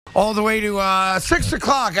All the way to 6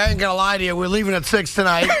 o'clock. I ain't going to lie to you. We're leaving at 6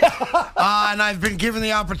 tonight. And I've been given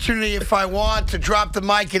the opportunity, if I want, to drop the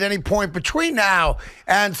mic at any point between now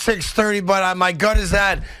and 6:30. But my gut is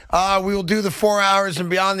that we will do the 4 hours and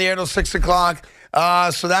be on the air till 6 o'clock.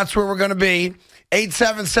 So that's where we're going to be.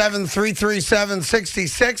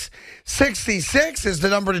 877-337-6666 is the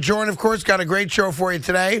number to join, of course. Got a great show for you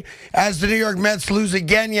today. As the New York Mets lose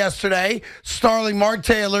again yesterday, Starling Marte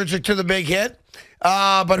allergic to the big hit.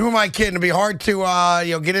 But who am I kidding? It'd be hard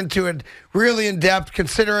to get into it really in depth,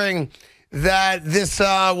 considering that this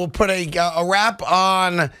will put a wrap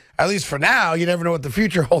on, at least for now. You never know what the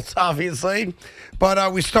future holds, obviously.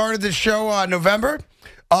 But we started this show November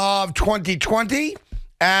of 2020,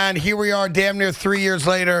 and here we are damn near 3 years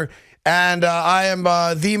later, and I am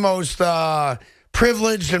the most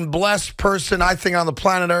privileged and blessed person, I think, on the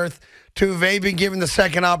planet Earth to have been given the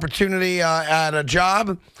second opportunity at a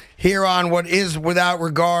job here on what is, without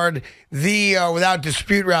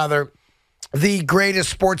dispute, the greatest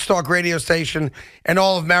sports talk radio station in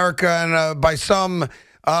all of America, and by some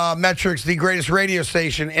metrics, the greatest radio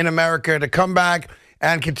station in America, to come back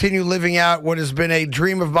and continue living out what has been a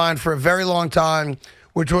dream of mine for a very long time,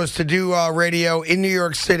 which was to do radio in New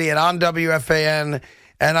York City and on WFAN.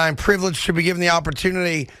 And I'm privileged to be given the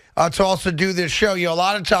opportunity to also do this show. A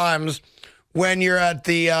lot of times when you're at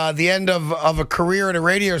the end of a career at a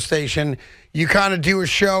radio station, you kind of do a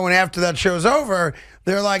show, and after that show's over,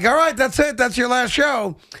 they're like, all right, that's it. That's your last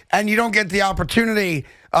show. And you don't get the opportunity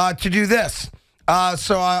to do this.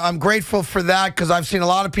 So I'm grateful for that, because I've seen a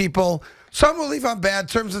lot of people, some will leave on bad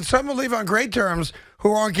terms and some will leave on great terms,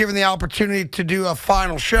 who aren't given the opportunity to do a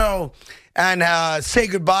final show and say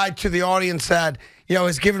goodbye to the audience that,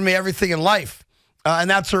 has given me everything in life. And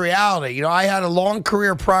that's a reality. I had a long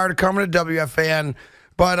career prior to coming to WFAN,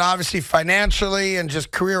 but obviously financially and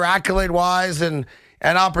just career accolade-wise and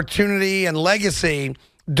opportunity and legacy,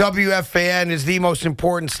 WFAN is the most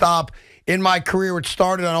important stop in my career, which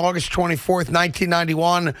started on August 24th,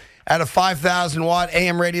 1991 at a 5,000-watt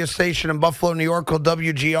AM radio station in Buffalo, New York called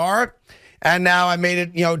WGR. And now I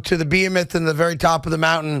made it, to the behemoth and the very top of the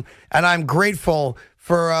mountain. And I'm grateful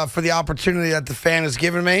for the opportunity that the fan has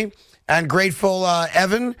given me. And grateful,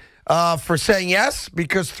 Evan, for saying yes,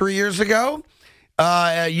 because 3 years ago,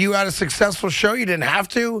 you had a successful show. You didn't have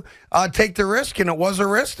to take the risk, and it was a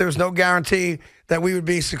risk. There was no guarantee that we would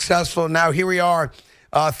be successful. And now here we are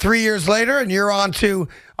 3 years later, and you're on to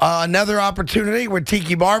another opportunity with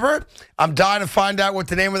Tiki Barber. I'm dying to find out what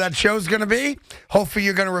the name of that show is going to be. Hopefully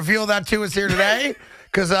you're going to reveal that to us here today,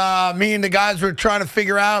 because me and the guys were trying to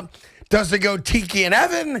figure out, does it go Tiki and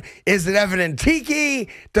Evan? Is it Evan and Tiki?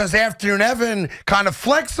 Does Afternoon Evan kind of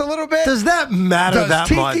flex a little bit? Does that matter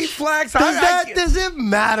that much? Does Tiki flex? Does it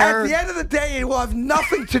matter? At the end of the day, it will have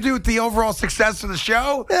nothing to do with the overall success of the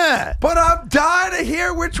show. Yeah. But I'm dying to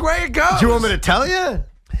hear which way it goes. Do you want me to tell you?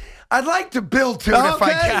 I'd like to build to it if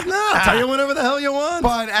I can. No, I'll tell you whatever the hell you want.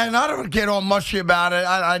 And I don't get all mushy about it.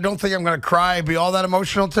 I don't think I'm going to cry, be all that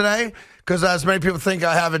emotional today, because as many people think,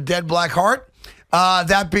 I have a dead black heart.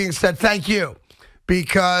 That being said, thank you,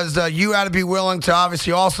 because you had to be willing to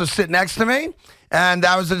obviously also sit next to me, and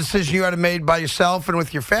that was a decision you had to make by yourself and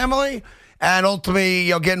with your family, and ultimately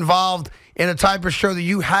get involved in a type of show that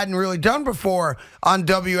you hadn't really done before on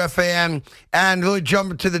WFAN, and really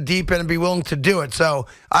jump into the deep end and be willing to do it. So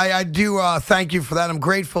I do thank you for that. I'm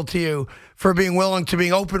grateful to you for being willing to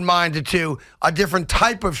being open-minded to a different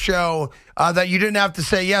type of show that you didn't have to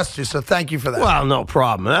say yes to. So thank you for that. Well, no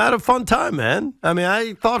problem. I had a fun time, man. I mean,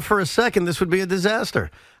 I thought for a second this would be a disaster.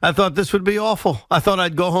 I thought this would be awful. I thought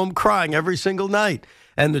I'd go home crying every single night.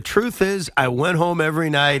 And the truth is, I went home every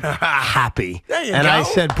night happy. There you and go. I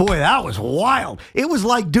said, boy, that was wild. It was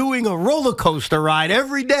like doing a roller coaster ride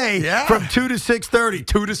every day from 2 to 6:30,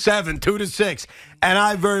 2 to 7, 2 to 6. And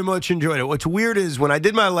I very much enjoyed it. What's weird is when I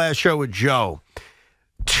did my last show with Joe,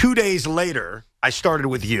 2 days later, I started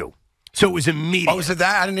with you. So it was immediate. Oh, was it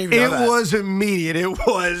that? I didn't even know that. It was immediate. It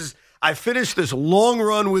was... I finished this long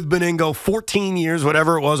run with Beningo, 14 years,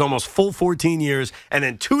 whatever it was, almost full 14 years. And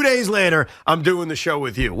then 2 days later, I'm doing the show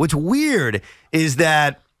with you. What's weird is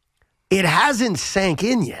that it hasn't sank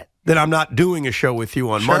in yet that I'm not doing a show with you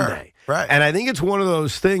on Monday. Right. And I think it's one of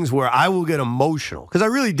those things where I will get emotional, because I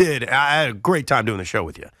really did. I had a great time doing the show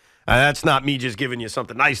with you. That's not me just giving you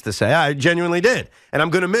something nice to say. I genuinely did. And I'm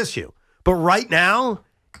going to miss you. But right now...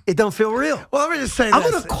 it don't feel real. Well, let me just say I'm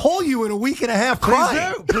this. going to call you in a week and a half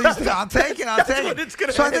crying. Please do. I'll take it. I'll take it.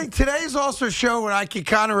 So I think today's also a show where I can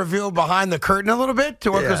kind of reveal behind the curtain a little bit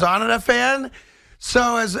to what goes on at FAN.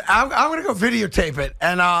 So as I'm going to go videotape it,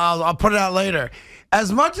 and I'll put it out later.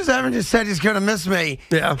 as much as Evan just said he's going to miss me,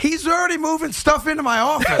 he's already moving stuff into my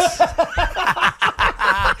office.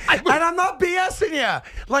 And I'm not BSing you.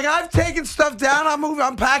 Like, I've taken stuff down.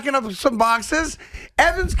 I'm packing up some boxes.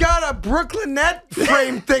 Evan's got a Brooklyn Net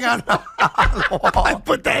frame thing on the wall. I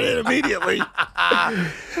put that in immediately.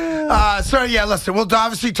 Listen, we'll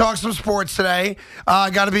obviously talk some sports today.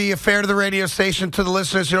 Got to be fair to the radio station, to the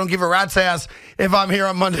listeners who don't give a rat's ass if I'm here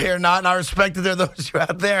on Monday or not. And I respect that there are those of you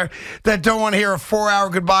out there that don't want to hear a 4-hour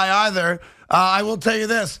goodbye either. I will tell you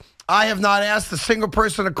this. I have not asked a single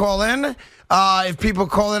person to call in. If people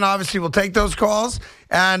call in, obviously we'll take those calls,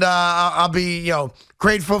 and I'll be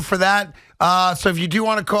grateful for that. So if you do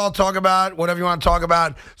want to call, talk about whatever you want to talk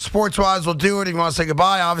about, sports-wise, we'll do it. If you want to say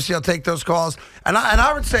goodbye, obviously I'll take those calls. And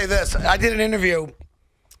I would say this. I did an interview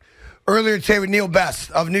earlier today with Neil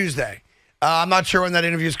Best of Newsday. I'm not sure when that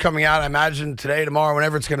interview is coming out. I imagine today, tomorrow,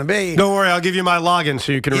 whenever it's going to be. Don't worry. I'll give you my login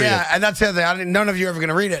so you can read it. Yeah, and that's the other thing. None of you are ever going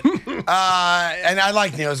to read it. And I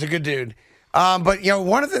like Neil. He's a good dude. But,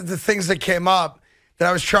 one of the things that came up that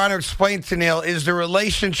I was trying to explain to Neil is the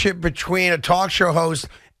relationship between a talk show host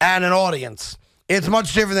and an audience. It's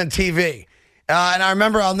much different than TV. And I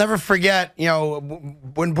remember, I'll never forget,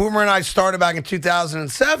 when Boomer and I started back in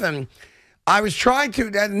 2007, I was trying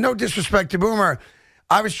to, and no disrespect to Boomer,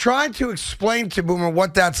 I was trying to explain to Boomer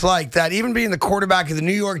what that's like, that even being the quarterback of the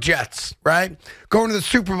New York Jets, right, going to the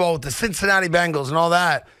Super Bowl with the Cincinnati Bengals and all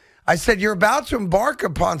that, I said, you're about to embark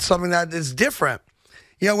upon something that is different.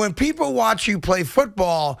 When people watch you play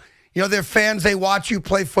football, they're fans, they watch you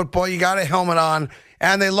play football, you got a helmet on,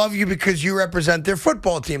 and they love you because you represent their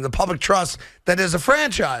football team, the public trust that is a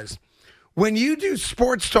franchise. When you do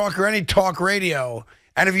sports talk or any talk radio,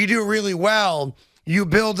 and if you do it really well, you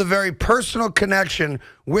build a very personal connection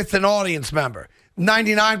with an audience member,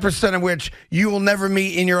 99% of which you will never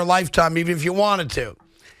meet in your lifetime, even if you wanted to.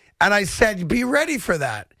 And I said, be ready for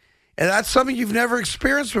that. And that's something you've never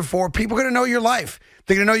experienced before. People are going to know your life.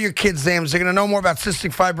 They're going to know your kids' names. They're going to know more about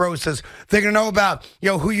cystic fibrosis. They're going to know about,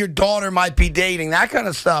 who your daughter might be dating, that kind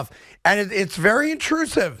of stuff. And it's very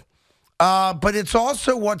intrusive. But it's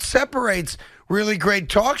also what separates really great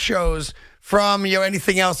talk shows from,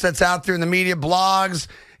 anything else that's out there in the media, blogs,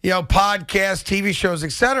 podcasts, TV shows,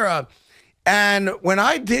 etc. And when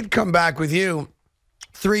I did come back with you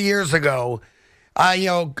 3 years ago,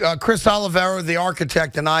 Chris Olivero, the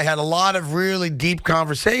architect, and I had a lot of really deep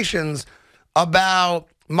conversations about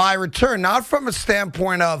my return, not from a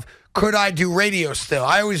standpoint of could I do radio still.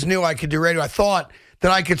 I always knew I could do radio. I thought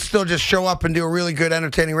that I could still just show up and do a really good,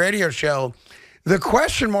 entertaining radio show. The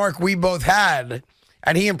question mark we both had,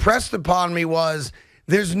 and he impressed upon me, was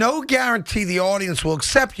there's no guarantee the audience will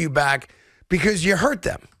accept you back because you hurt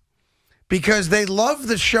them. Because they love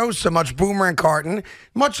the show so much, Boomer and Carton,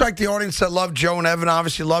 much like the audience that loved Joe and Evan,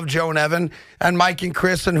 obviously loved Joe and Evan, and Mike and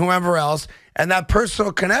Chris and whoever else, and that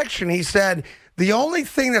personal connection. He said, the only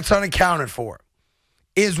thing that's unaccounted for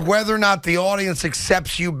is whether or not the audience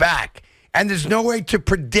accepts you back. And there's no way to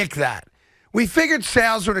predict that. We figured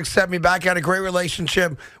sales would accept me back. I had a great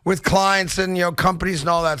relationship with clients and, companies and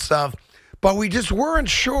all that stuff. But we just weren't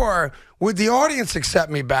sure, would the audience accept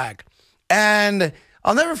me back? And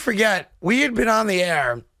I'll never forget, we had been on the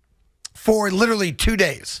air for literally 2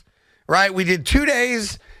 days, right? We did 2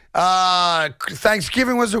 days.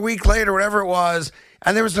 Thanksgiving was a week later, whatever it was.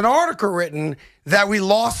 And there was an article written that we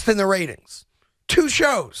lost in the ratings. 2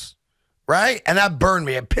 shows, right? And that burned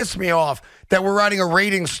me. It pissed me off that we're writing a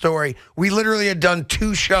ratings story. We literally had done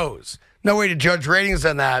 2 shows. No way to judge ratings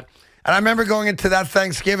on that. And I remember going into that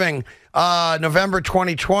Thanksgiving, November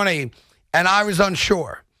 2020, and I was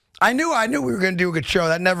unsure. I knew we were going to do a good show.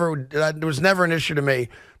 That was never an issue to me.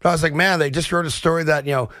 But I was like, man, they just wrote a story that,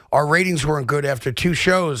 our ratings weren't good after 2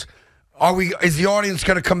 shows. Is the audience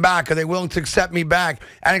going to come back? Are they willing to accept me back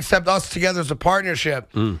and accept us together as a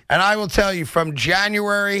partnership? And I will tell you, from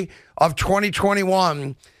January of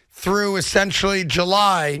 2021 through essentially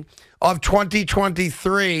July of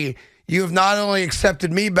 2023, you have not only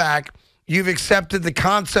accepted me back, you've accepted the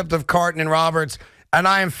concept of Carton and Roberts, and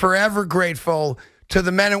I am forever grateful to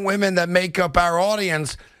the men and women that make up our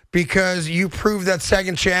audience, because you prove that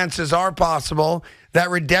second chances are possible, that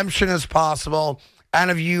redemption is possible, and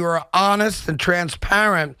if you are honest and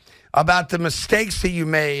transparent about the mistakes that you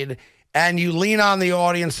made and you lean on the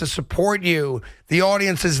audience to support you, the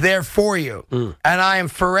audience is there for you. And I am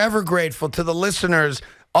forever grateful to the listeners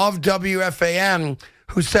of WFAN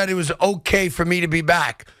who said it was okay for me to be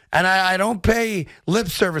back. And I don't pay lip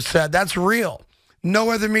service to that. That's real. No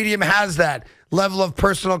other medium has that level of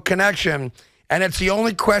personal connection. And it's the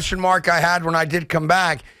only question mark I had when I did come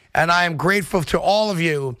back. And I am grateful to all of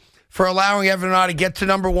you for allowing Evan and I to get to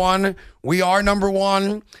number one. We are number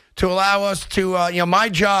one. To allow us to, my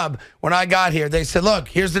job when I got here, they said, look,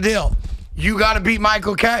 here's the deal. You got to beat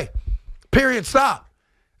Michael Kay. Period. Stop.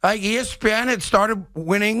 ESPN had started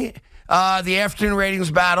winning the afternoon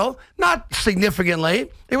ratings battle. Not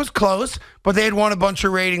significantly. It was close, but they had won a bunch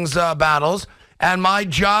of ratings battles. And my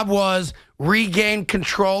job was regain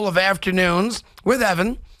control of afternoons with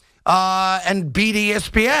Evan and beat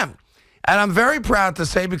ESPN. And I'm very proud to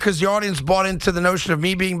say, because the audience bought into the notion of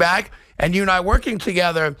me being back and you and I working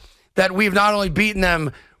together, that we've not only beaten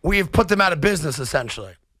them, we have put them out of business,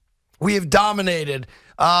 essentially. We have dominated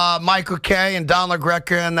Michael Kay and Don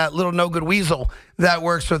LaGreca and that little no-good weasel that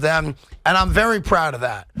works with them, and I'm very proud of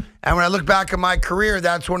that. And when I look back at my career,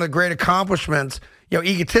 that's one of the great accomplishments,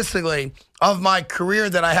 egotistically, of my career,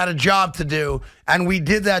 that I had a job to do, and we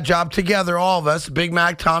did that job together, all of us. Big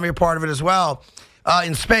Mac, Tommy are part of it as well,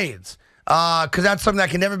 in spades, because that's something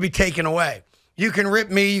that can never be taken away. You can rip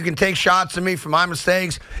me. You can take shots at me for my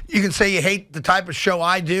mistakes. You can say you hate the type of show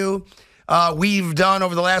I do, we've done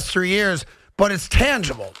over the last 3 years, but it's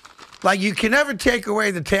tangible. Like, you can never take away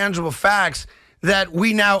the tangible facts that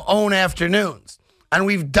we now own afternoons. And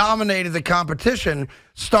we've dominated the competition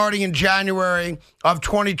starting in January of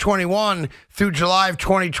 2021 through July of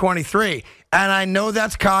 2023. And I know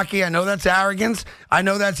that's cocky. I know that's arrogance. I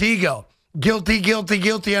know that's ego. Guilty, guilty,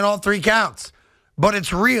 guilty on all three counts. But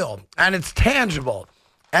it's real, and it's tangible.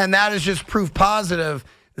 And that is just proof positive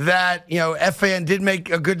that, FAN did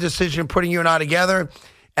make a good decision putting you and I together,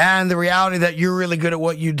 and the reality that you're really good at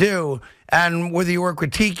what you do. And whether you work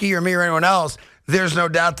with Tiki or me or anyone else, there's no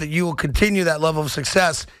doubt that you will continue that level of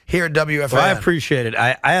success here at WFAN. Well, I appreciate it.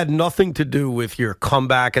 I had nothing to do with your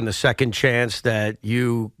comeback and the second chance that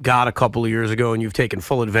you got a couple of years ago and you've taken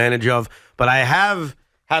full advantage of. But I have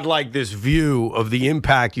had this view of the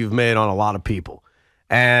impact you've made on a lot of people.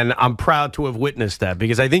 And I'm proud to have witnessed that,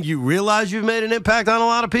 because I think you realize you've made an impact on a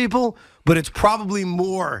lot of people, but it's probably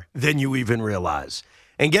more than you even realize.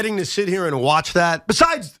 And getting to sit here and watch that,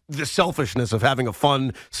 besides the selfishness of having a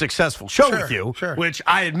fun, successful show with you, which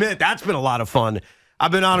I admit, that's been a lot of fun.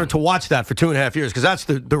 I've been honored to watch that for 2.5 years, because that's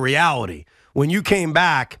the reality. When you came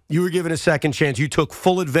back, you were given a second chance. You took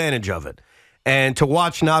full advantage of it. And to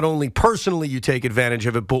watch not only personally you take advantage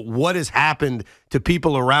of it, but what has happened to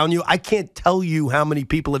people around you. I can't tell you how many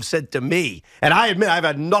people have said to me, and I admit I've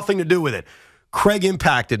had nothing to do with it, Craig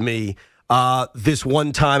impacted me this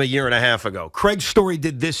one time 1.5 years ago. Craig's story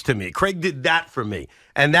did this to me. Craig did that for me.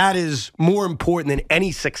 And that is more important than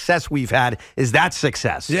any success we've had, is that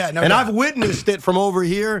success. Yeah, no and doubt. I've witnessed it from over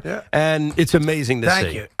here, and it's amazing to see.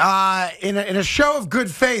 Thank you. In a show of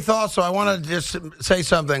good faith also, I want to just say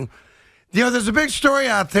something. There's a big story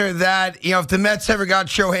out there that, if the Mets ever got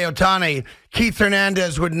Shohei Ohtani, Keith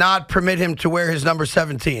Hernandez would not permit him to wear his number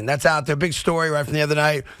 17. That's out there. Big story right from the other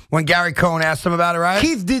night when Gary Cohen asked him about it, right?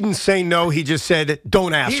 Keith didn't say no. He just said,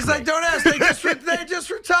 don't ask He's me. like, don't ask. They just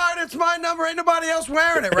retired. It's my number. Ain't nobody else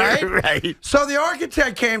wearing it, right? Right. So the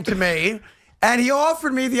architect came to me, and he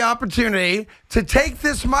offered me the opportunity to take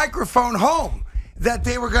this microphone home, that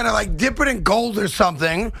they were going to, dip it in gold or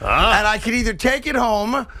something, and I could either take it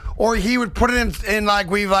home, or he would put it in I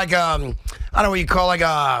don't know what you call,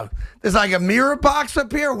 there's a mirror box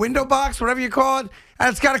up here, window box, whatever you call it. And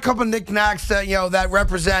it's got a couple of knickknacks that, that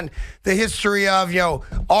represent the history of,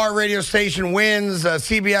 our radio station wins,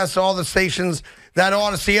 CBS, all the stations that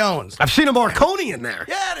Odyssey owns. I've seen a Marconi in there.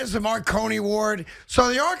 Yeah, there's a Marconi award. So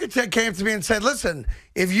the architect came to me and said, listen,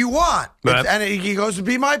 if you want, and he goes, it'd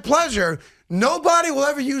be my pleasure, nobody will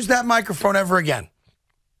ever use that microphone ever again.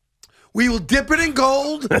 We will dip it in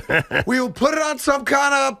gold. We will put it on some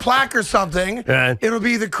kind of plaque or something. Right. It'll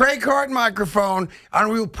be the Craig Carton microphone,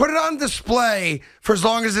 and we will put it on display for as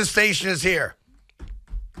long as this station is here.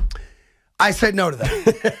 I said no to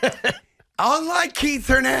that. Unlike Keith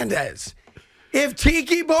Hernandez, if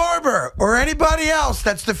Tiki Barber or anybody else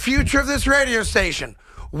that's the future of this radio station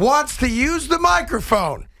wants to use the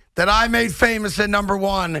microphone that I made famous at number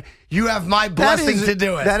one, you have my blessing to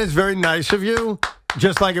do it. That is very nice of you.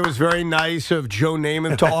 Just like it was very nice of Joe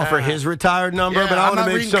Namath to offer his retired number. Yeah, but I I'm want not to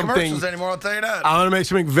make reading something commercials anymore, I'll tell you that. I want to make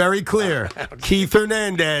something very clear. Keith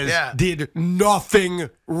Hernandez did nothing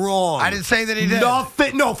wrong. I didn't say that he did.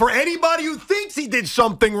 Nothing. No, for anybody who thinks he did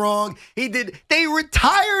something wrong, he did. They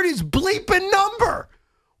retired his bleeping number.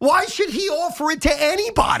 Why should he offer it to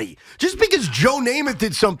anybody? Just because Joe Namath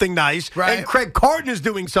did something nice and Craig Carton is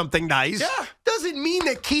doing something nice doesn't mean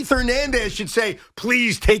that Keith Hernandez should say,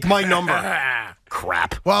 please take my number.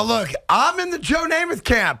 Crap. Well, look, I'm in the Joe Namath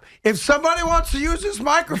camp. If somebody wants to use this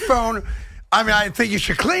microphone, I mean, I think you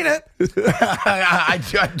should clean it.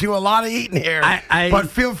 I do a lot of eating here, but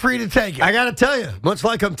feel free to take it. I got to tell you, much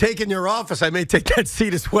like I'm taking your office, I may take that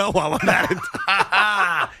seat as well while I'm at it.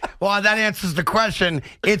 Well, that answers the question.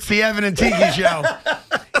 It's the Evan and Tiki Show.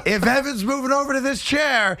 If Evan's moving over to this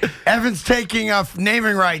chair, Evan's taking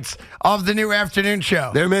naming rights of the new afternoon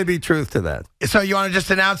show. There may be truth to that. So you want to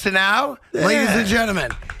just announce it now? Yeah. Ladies and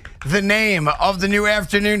gentlemen, the name of the new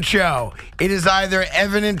afternoon show. It is either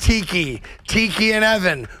Evan and Tiki, Tiki and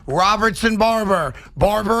Evan, Roberts and Barber,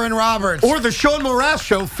 Barber and Roberts. Or the Sean Morass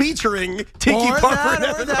Show featuring Tiki, Barber, and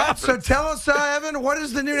Evan Roberts. So tell us, Evan, what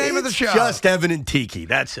is the new name of the show? Just Evan and Tiki.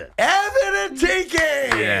 That's it. Evan and Tiki!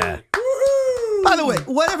 Yeah. By the way,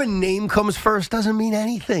 whatever name comes first doesn't mean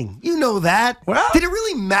anything. You know that. Well, did it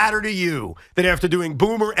really matter to you that after doing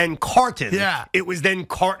Boomer and Carton, it was then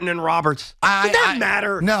Carton and Roberts? Did that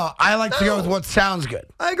matter? No, I like to go with what sounds good.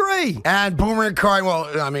 I agree. And Boomer and Carton,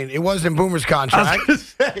 well, I mean, it wasn't Boomer's contract. I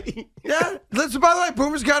was going to say. Yeah. Listen, by the way,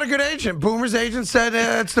 Boomer's got a good agent. Boomer's agent said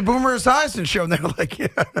it's the Boomer Esiason show. And they're like, yeah.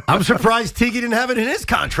 I'm surprised Tiki didn't have it in his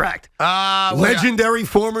contract. Legendary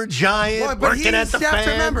former Giant, working at the Fan. You have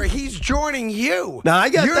to remember, he's joining you. No, I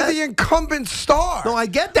get You're the incumbent star. No, I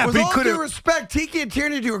get that. With all due respect, Tiki and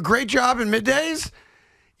Tierney do a great job in middays.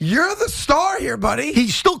 You're the star here, buddy. He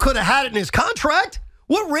still could have had it in his contract.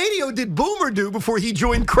 What radio did Boomer do before he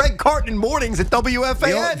joined Craig Carton in mornings at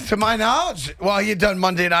WFAN? To my knowledge, well, he had done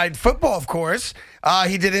Monday Night Football, of course.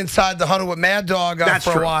 He did Inside the Huddle with Mad Dog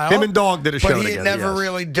for a while. Him and Dog did a show together. But he had never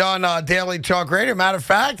really done Daily Talk Radio. Matter of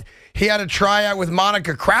fact, he had a tryout with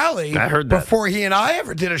Monica Crowley before he and I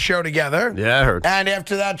ever did a show together. Yeah, I heard. And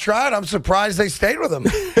after that tryout, I'm surprised they stayed with him.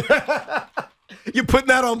 You putting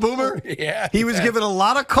that on Boomer? Yeah. He was given a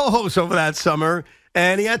lot of co-hosts over that summer,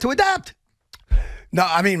 and he had to adapt. No,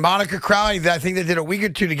 I mean, Monica Crowley, I think they did a week or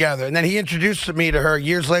two together. And then he introduced me to her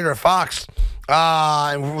years later at Fox.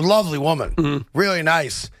 Lovely woman. Really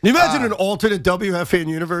nice. Can you imagine an alternate WFAN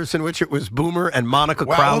universe in which it was Boomer and Monica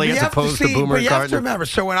Crowley as opposed to Boomer and Carton? You have to remember,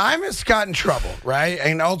 so when Imus got in trouble, right,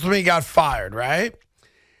 and ultimately got fired, right,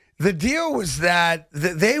 the deal was that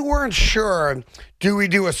they weren't sure, do we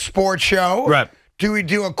do a sports show? Right. Do we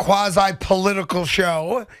do a quasi-political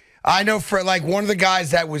show? I know for like one of the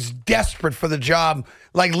guys that was desperate for the job,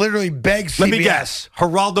 like literally begged CBS. Let me guess.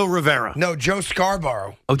 Geraldo Rivera. No, Joe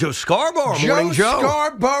Scarborough. Oh, Joe Scarborough. Morning Joe.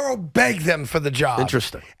 Scarborough begged them for the job.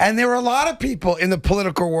 Interesting. And there were a lot of people in the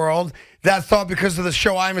political world that thought because of the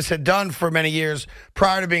show Imus had done for many years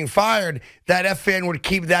prior to being fired, that FAN would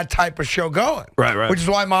keep that type of show going. Right. Which is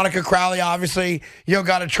why Monica Crowley obviously,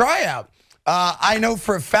 got a tryout. I know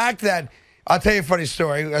for a fact that, I'll tell you a funny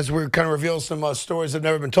story as we kind of reveal some stories that have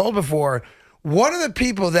never been told before. One of the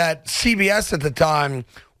people that CBS at the time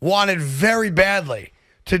wanted very badly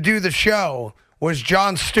to do the show was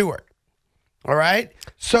Jon Stewart. All right?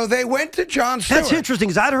 So they went to Jon Stewart. That's interesting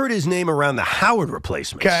because I'd heard his name around the Howard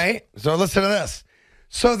replacement. Okay, so listen to this.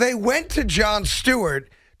 So they went to Jon Stewart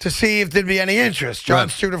to see if there'd be any interest. Jon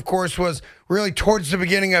Stewart, of course, was really towards the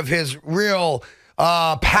beginning of his real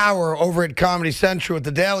power over at Comedy Central at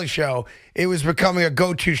The Daily Show. It was becoming a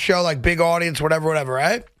go-to show, like big audience, whatever,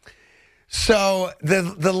 right? So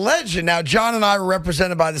the legend, now John and I were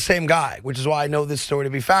represented by the same guy, which is why I know this story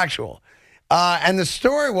to be factual. And the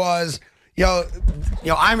story was,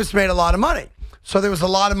 Imus made a lot of money. So there was a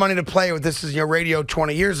lot of money to play with. This is radio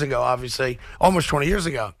 20 years ago, obviously, almost 20 years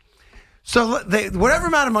ago. So whatever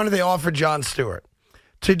amount of money they offered Jon Stewart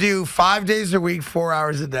to do 5 days a week, 4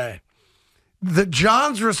 hours a day.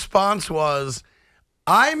 John's response was,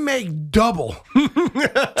 I make double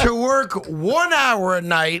to work 1 hour a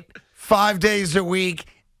night, 5 days a week,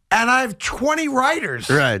 and I have 20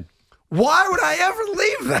 writers. Right. Why would I ever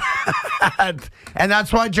leave that? And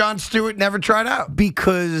that's why Jon Stewart never tried out.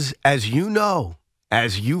 Because as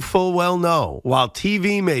you full well know, while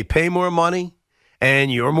TV may pay more money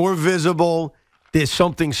and you're more visible, there's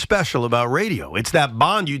something special about radio. It's that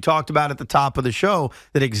bond you talked about at the top of the show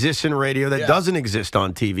that exists in radio that doesn't exist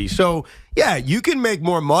on TV. So, yeah, you can make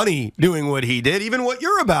more money doing what he did, even what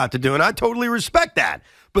you're about to do, and I totally respect that.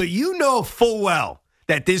 But you know full well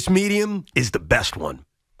that this medium is the best one.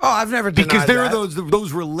 Oh, I've never denied because there that. are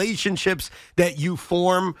those relationships that you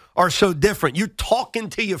form are so different. You're talking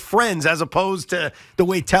to your friends as opposed to the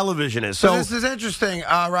way television is. So this is interesting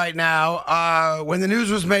right now. When the news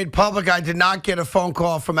was made public, I did not get a phone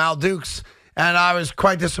call from Al Dukes, and I was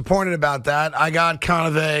quite disappointed about that. I got kind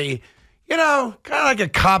of like a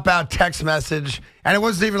cop-out text message, and it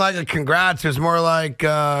wasn't even like a congrats. It was more like,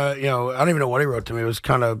 I don't even know what he wrote to me. It was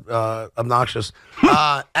kind of obnoxious.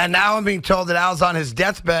 And now I'm being told that Al's on his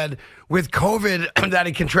deathbed with COVID that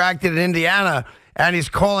he contracted in Indiana, and he's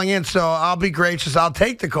calling in, so I'll be gracious. I'll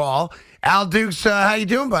take the call. Al Dukes, how you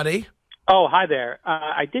doing, buddy? Oh, hi there.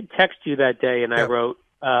 I did text you that day, and I wrote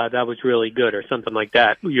that was really good or something like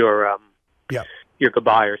that. Your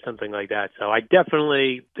goodbye or something like that. So I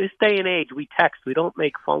definitely, this day and age, we text. We don't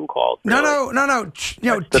make phone calls. Really. No.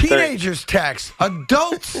 Teenagers text.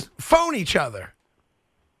 Adults phone each other.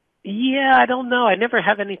 Yeah, I don't know. I never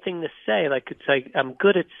have anything to say. I'm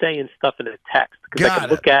good at saying stuff in a text because I can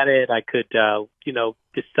look at it. I could,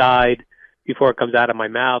 decide before it comes out of my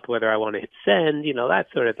mouth whether I want to hit send. That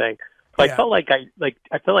sort of thing. So I felt like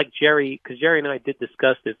Jerry, because Jerry and I did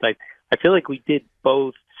discuss this. I feel like we did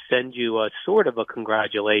both send you a sort of a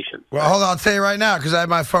congratulations. Well, hold on, I'll tell you right now because I have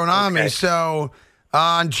my phone on me. So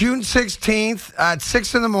on June 16th at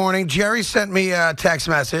 6 in the morning, Jerry sent me a text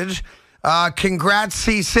message. Congrats,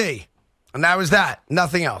 CC. And that was that.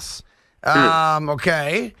 Nothing else.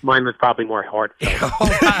 Okay. Mine was probably more heartfelt.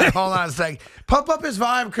 Hold on a sec. Pump up his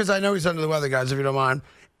vibe because I know he's under the weather, guys, if you don't mind.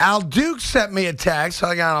 Al Duke sent me a text.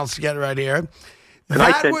 Hang on, I'll get it right here. And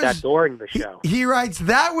I sent that during the show. He writes,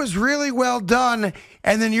 that was really well done.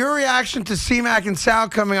 And then your reaction to C-Mac and Sal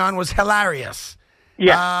coming on was hilarious.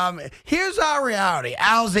 Yeah. Here's our reality.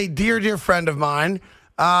 Al's a dear, dear friend of mine.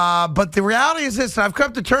 But the reality is this, and I've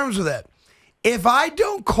come to terms with it. If I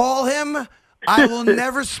don't call him, I will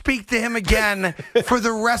never speak to him again for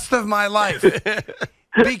the rest of my life.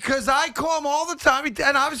 Because I call him all the time,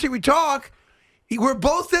 and obviously we talk. We're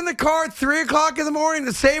both in the car at 3 o'clock in the morning,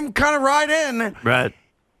 the same kind of ride in. Right.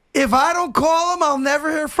 If I don't call him, I'll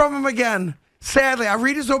never hear from him again. Sadly, I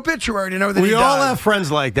read his obituary to know that we all have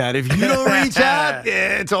friends like that. If you don't reach out,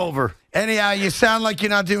 it's over. Anyhow, you sound like you're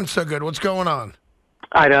not doing so good. What's going on?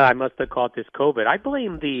 I know. I must have caught this COVID. I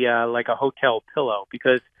blame the a hotel pillow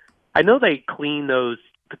because I know they clean the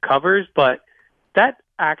covers, but that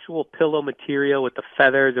actual pillow material with the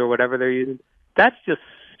feathers or whatever they're using, that's just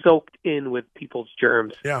soaked in with people's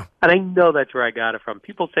germs. Yeah. And I know that's where I got it from.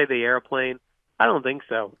 People say the airplane. I don't think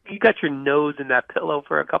so. You got your nose in that pillow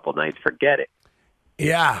for a couple nights, forget it.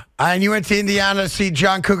 Yeah. And you went to Indiana to see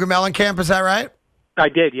John Cougar Mellencamp, is that right? I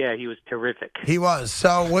did, yeah. He was terrific. He was.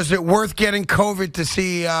 So was it worth getting COVID to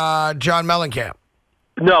see John Mellencamp?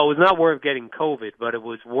 No, it was not worth getting COVID, but it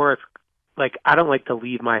was worth, I don't like to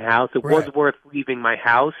leave my house. It was worth leaving my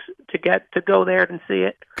house to go there and see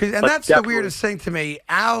it. And that's the weirdest thing to me.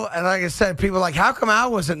 Al, and like I said, people are like, how come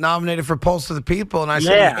Al wasn't nominated for Pulse of the People? And I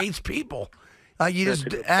said, he hates people.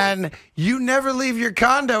 And you never leave your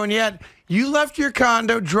condo, and yet you left your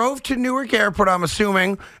condo, drove to Newark Airport, I'm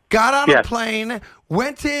assuming, got on a plane,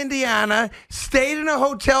 went to Indiana, stayed in a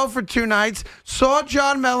hotel for 2 nights, saw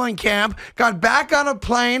John Mellencamp, got back on a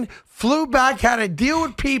plane, flew back, had to deal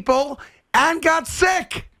with people, and got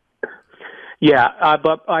sick. Yeah,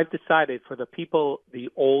 but I've decided for the people, the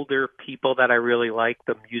older people that I really like,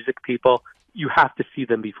 the music people, you have to see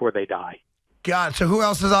them before they die. God, so who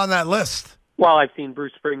else is on that list? Well, I've seen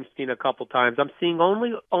Bruce Springsteen a couple times. I'm seeing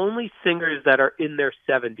only singers that are in their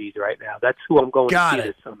 70s right now. That's who I'm going to see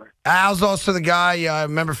this summer. Al's also the guy I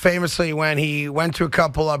remember famously when he went to a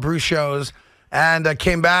couple of Bruce shows and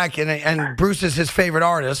came back, and Bruce is his favorite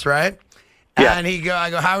artist, right? Yeah. And I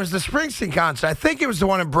go, how was the Springsteen concert? I think it was the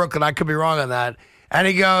one in Brooklyn. I could be wrong on that. And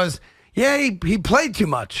he goes, yeah, he played too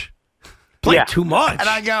much. Played too much? And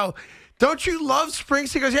I go, don't you love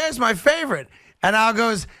Springsteen? He goes, yeah, it's my favorite. And Al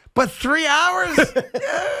goes, but 3 hours?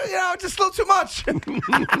 Just a little too much.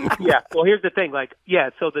 Yeah, well, here's the thing.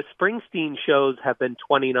 So the Springsteen shows have been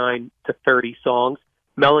 29 to 30 songs.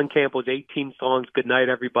 Mellencamp was 18 songs. Good night,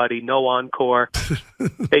 everybody. No encore.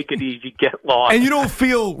 Take it easy. Get lost. And you don't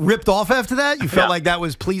feel ripped off after that? You felt like that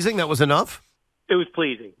was pleasing? That was enough? It was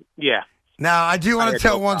pleasing, yeah. Now, I do want to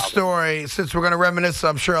tell one story, since we're going to reminisce,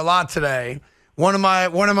 I'm sure, a lot today. One of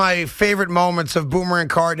my favorite moments of Boomer and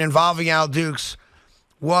Carton involving Al Dukes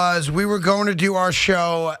was we were going to do our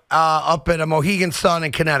show up at a Mohegan Sun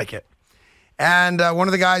in Connecticut. And one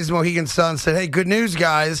of the guys in Mohegan Sun said, hey, good news,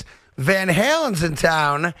 guys. Van Halen's in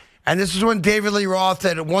town. And this is when David Lee Roth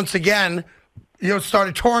had once again,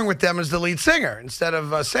 started touring with them as the lead singer instead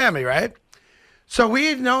of Sammy, right? So we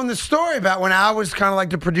had known the story about when Al was kind of like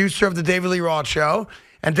the producer of the David Lee Roth show.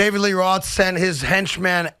 And David Lee Roth sent his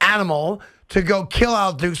henchman Animal to go kill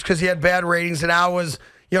Al Dukes because he had bad ratings. And Al was,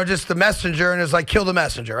 just the messenger, and it's like, kill the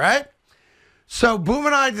messenger, right? So Boom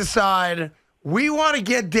and I decide we want to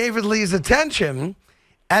get David Lee's attention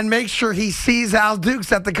and make sure he sees Al Dukes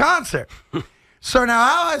at the concert. So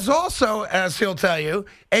now Al is also, as he'll tell you,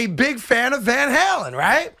 a big fan of Van Halen,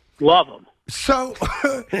 right? Love him. So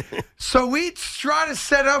we try to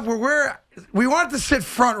set up where we wanted to sit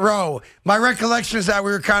front row. My recollection is that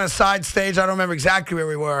we were kind of side stage. I don't remember exactly where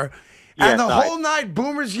we were. And the whole night,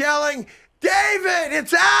 Boomer's yelling, David,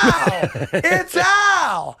 it's Al! It's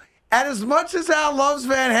Al! And as much as Al loves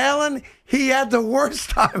Van Halen, he had the worst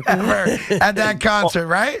time ever at that concert,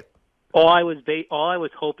 right? All I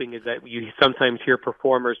was hoping is that you sometimes hear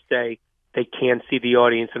performers say they can't see the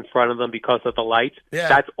audience in front of them because of the lights. Yeah.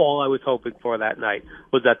 That's all I was hoping for that night,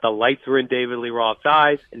 was that the lights were in David Lee Roth's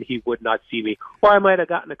eyes and he would not see me. Or I might have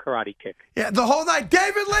gotten a karate kick. Yeah, the whole night,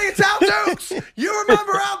 David Lee, it's Al Dukes! You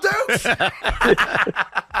remember Al Dukes?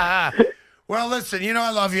 Well, listen, you know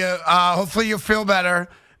I love you. Hopefully you'll feel better.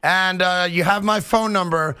 And you have my phone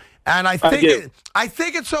number. And I think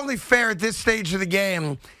it's only fair at this stage of the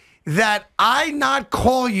game that I not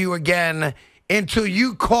call you again until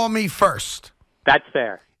you call me first. That's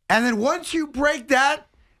fair. And then once you break that,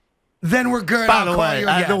 then we're good. By the way,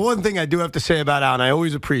 the one thing I do have to say about Al, and I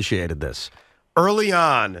always appreciated this, early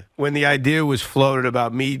on when the idea was floated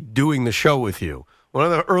about me doing the show with you, one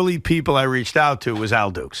of the early people I reached out to was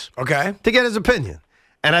Al Dukes. Okay. To get his opinion.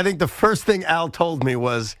 And I think the first thing Al told me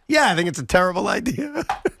was, yeah, I think it's a terrible idea.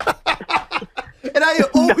 And I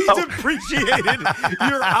always appreciated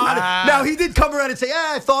your honesty. Now, he did come around and say,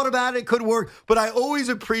 I thought about it, it could work. But I always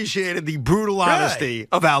appreciated the brutal honesty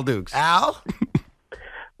of Al Dukes. Al?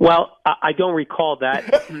 Well, I don't recall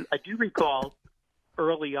that. I do recall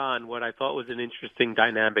early on what I thought was an interesting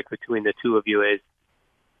dynamic between the two of you is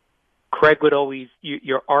Craig would always,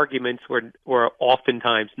 your arguments were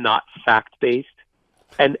oftentimes not fact-based.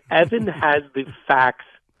 And Evan has the facts,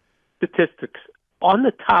 statistics on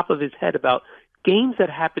the top of his head about games that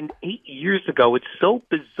happened 8 years ago. It's so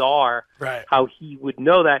bizarre how he would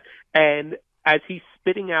know that. And as he's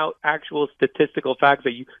spitting out actual statistical facts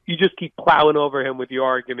that you just keep plowing over him with your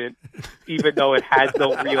argument, even though it has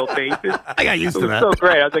no real basis. I got used to that. It was so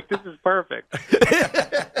great. I was like, this is perfect.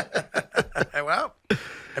 Well,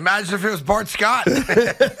 imagine if it was Bart Scott.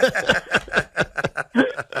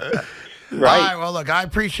 Right. All right, well, look, I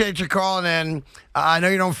appreciate you calling in. I know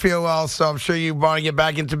you don't feel well, so I'm sure you want to get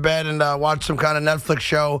back into bed and watch some kind of Netflix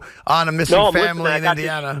show on a missing family in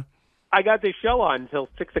Indiana. I got this show on until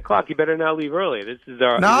 6 o'clock. You better not leave early. This is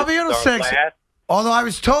our. No, I'll be until 6. Last. Although I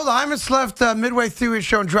was told Imus left midway through his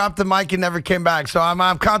show and dropped the mic and never came back, so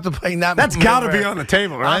I'm contemplating that. That's got to be on the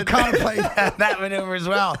table, right? I'm contemplating that maneuver as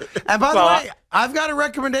well. And by the way, I've got a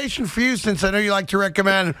recommendation for you, since I know you like to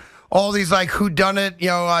recommend all these like whodunit,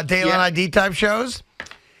 Dayline ID type shows.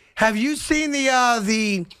 Have you seen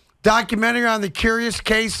the documentary on the curious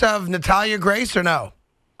case of Natalia Grace or no?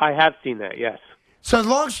 I have seen that, yes. So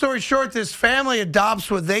long story short, this family adopts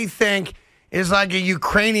what they think is like a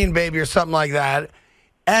Ukrainian baby or something like that.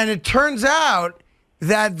 And it turns out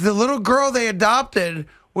that the little girl they adopted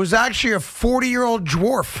was actually a 40-year-old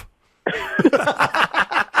dwarf.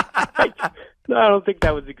 No, I don't think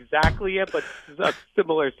that was exactly it, but a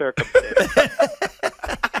similar circumstance.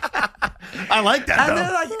 I like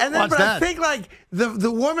that. But I think like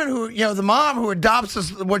the woman who, the mom who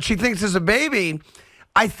adopts what she thinks is a baby,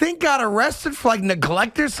 I think got arrested for like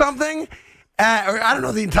neglect or something. Or I don't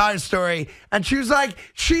know the entire story. And she was like,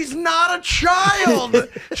 she's not a child.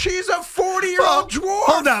 She's a 40-year-old dwarf.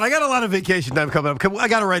 Hold on. I got a lot of vacation time coming up. I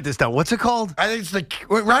got to write this down. What's it called? I think it's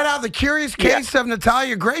the Curious Case of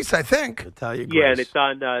Natalia Grace, I think. Natalia Grace. Yeah, and it's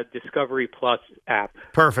on Discovery Plus app.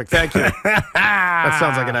 Perfect. Thank you. That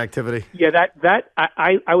sounds like an activity. Yeah,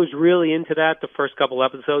 I was really into that the first couple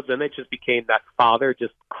episodes, and it just became that father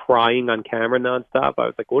just crying on camera nonstop. I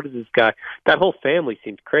was like, what is this guy? That whole family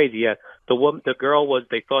seemed crazy. Yeah. The girl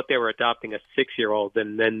they thought they were adopting a 6-year-old,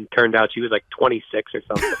 and then turned out she was like 26 or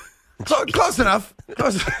something. Close enough.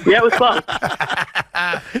 Yeah, it was close.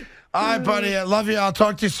 All right, buddy. I love you. I'll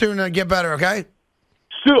talk to you soon and get better, okay?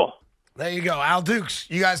 Sure. There you go. Al Dukes.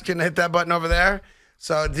 You guys can hit that button over there.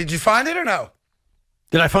 So did you find it or no?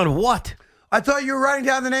 Did I find what? I thought you were writing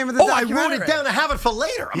down the name of the documentary. I wrote it down to have it for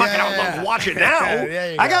later. I'm not going to watch it now.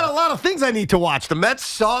 I got a lot of things I need to watch. The Mets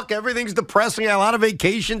suck. Everything's depressing. I got a lot of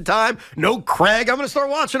vacation time. No Craig. I'm going to start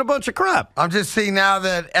watching a bunch of crap. I'm just seeing now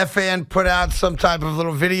that FAN put out some type of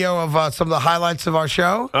little video of some of the highlights of our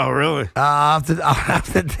show. Oh, really? I'll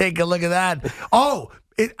have to take a look at that. Oh,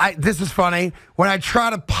 this is funny. When I try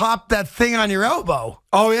to pop that thing on your elbow.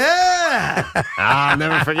 Oh, yeah. I'll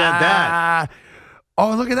never forget that.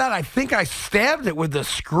 Oh, look at that. I think I stabbed it with the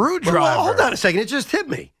screwdriver. Well, hold on a second. It just hit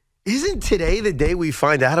me. Isn't today the day we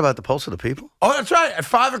find out about the pulse of the people? Oh, that's right. At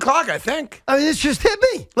 5 o'clock, I think. I mean, it's just hit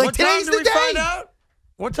me. Like, what today's time did the day. Find out?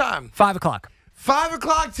 What time? 5 o'clock. 5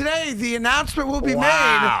 o'clock today, the announcement will be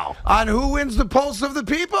Wow. made on who wins the Pulse of the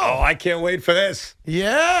People. Oh, I can't wait for this.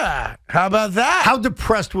 Yeah. How about that? How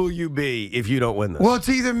depressed will you be if you don't win this? Well, it's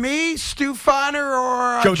either me, Stu Feiner,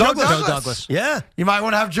 or Joe Douglas. Douglas. Joe Douglas. Yeah. You might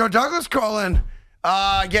want to have Joe Douglas call in,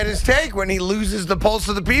 get his take when he loses the Pulse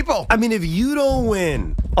of the People. I mean, if you don't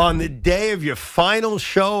win on the day of your final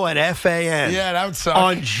show at FAN, Yeah, that would suck.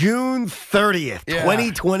 on June 30th, Yeah.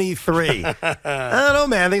 2023, I don't know,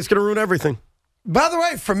 man. I think it's going to ruin everything. By the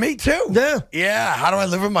way, for me too. Yeah. Yeah. How do I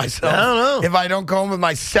live with myself? I don't know. If I don't go home with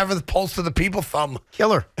my 7th Pulse of the People thumb.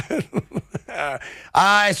 Killer.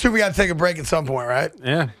 I assume we got to take a break at some point, right?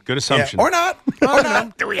 Yeah, good assumption. Or not. Or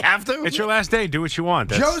not. Do we have to? It's your last day. Do what you want.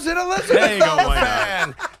 That's- Joe's in Elizabeth. There you go, why not?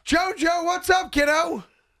 fan. Joe, what's up, kiddo?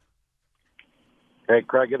 Hey,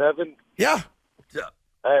 Craig and Evan. Yeah.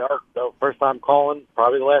 Hey, first time calling,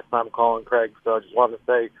 probably the last time calling, Craig. So I just wanted to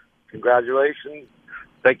say congratulations.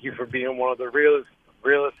 Thank you for being one of the realest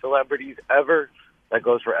celebrities ever. That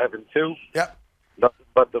goes for Evan, too. Yep. Nothing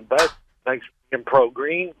but the best. Thanks for being pro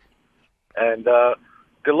green. And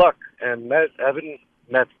good luck. And Evan,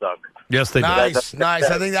 Mets suck. Yes, they do. Nice.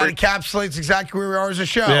 I think that encapsulates exactly where we are as a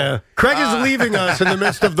show. Yeah. Craig is leaving us in the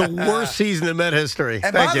midst of the worst season in Met history.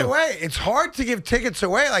 And Thank by you. the way, it's hard to give tickets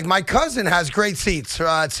away. Like, my cousin has great seats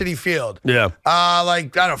at Citi Field. Yeah.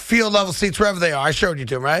 Like, I don't know, field level seats, wherever they are. I showed you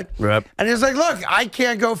to him, right? Yep. And he's like, look, I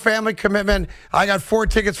can't go, family commitment. I got 4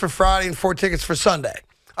 tickets for Friday and 4 tickets for Sunday.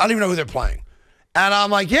 I don't even know who they're playing. And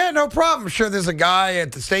I'm like, yeah, no problem. I'm sure there's a guy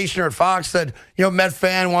at the station or at Fox that, Met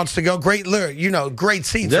fan wants to go. Great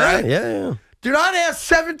seats, right? Yeah. Dude, I'd ask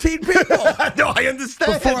 17 people No, I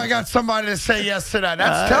understand. before I got somebody to say yes to that.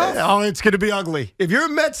 That's tough. Oh, it's going to be ugly. If you're a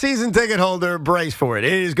Met season ticket holder, brace for it.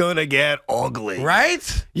 It is going to get ugly.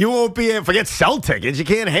 Right? You won't be able to forget sell tickets. You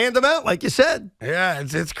can't hand them out like you said. Yeah,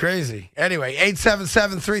 it's crazy. Anyway,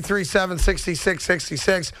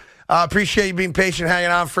 877-337-6666. Appreciate you being patient,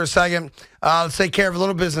 hanging on for a second. Let's take care of a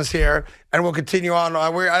little business here, and we'll continue on.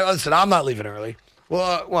 Listen, I'm not leaving early.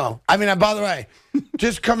 Well, by the way,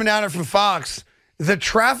 just coming down here from Fox, the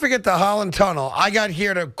traffic at the Holland Tunnel, I got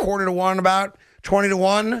here at 1:45, about 20 to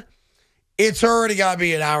 1. It's already got to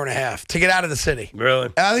be an hour and a half to get out of the city. Really?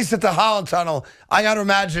 At least at the Holland Tunnel, I got to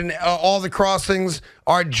imagine all the crossings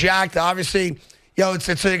are jacked. Obviously, it's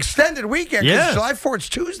an extended weekend. Yeah. July 4th is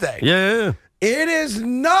Tuesday. Yeah. It is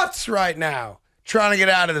nuts right now trying to get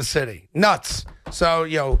out of the city. Nuts. So,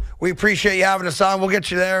 we appreciate you having us on. We'll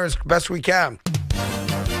get you there as best we can.